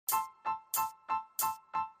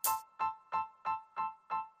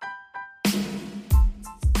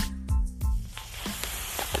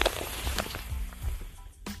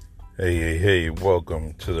Hey,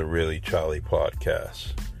 welcome to the Really Charlie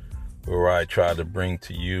podcast, where I try to bring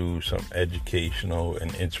to you some educational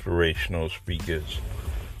and inspirational speakers,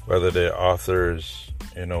 whether they're authors,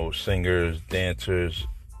 singers, dancers,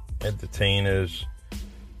 entertainers,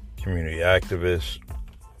 community activists,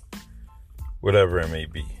 whatever it may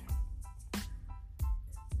be.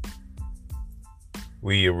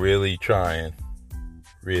 We are really trying,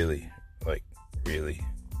 really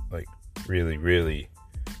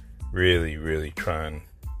trying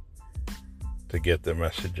to get the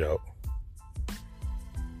message out.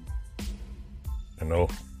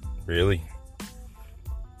 Really?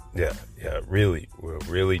 Yeah, really. We're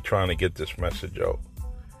really trying to get this message out.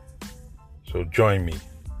 So join me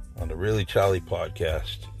on the Really Charlie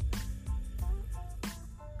podcast.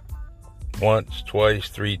 Once, twice,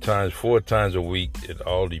 3 times, 4 times a week. It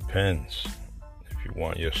all depends. If you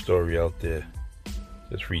want your story out there,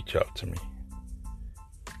 just reach out to me.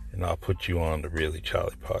 And I'll put you on the Really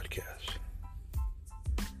Charlie podcast.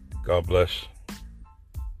 God bless.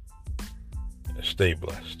 And stay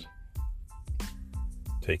blessed.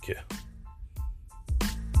 Take care.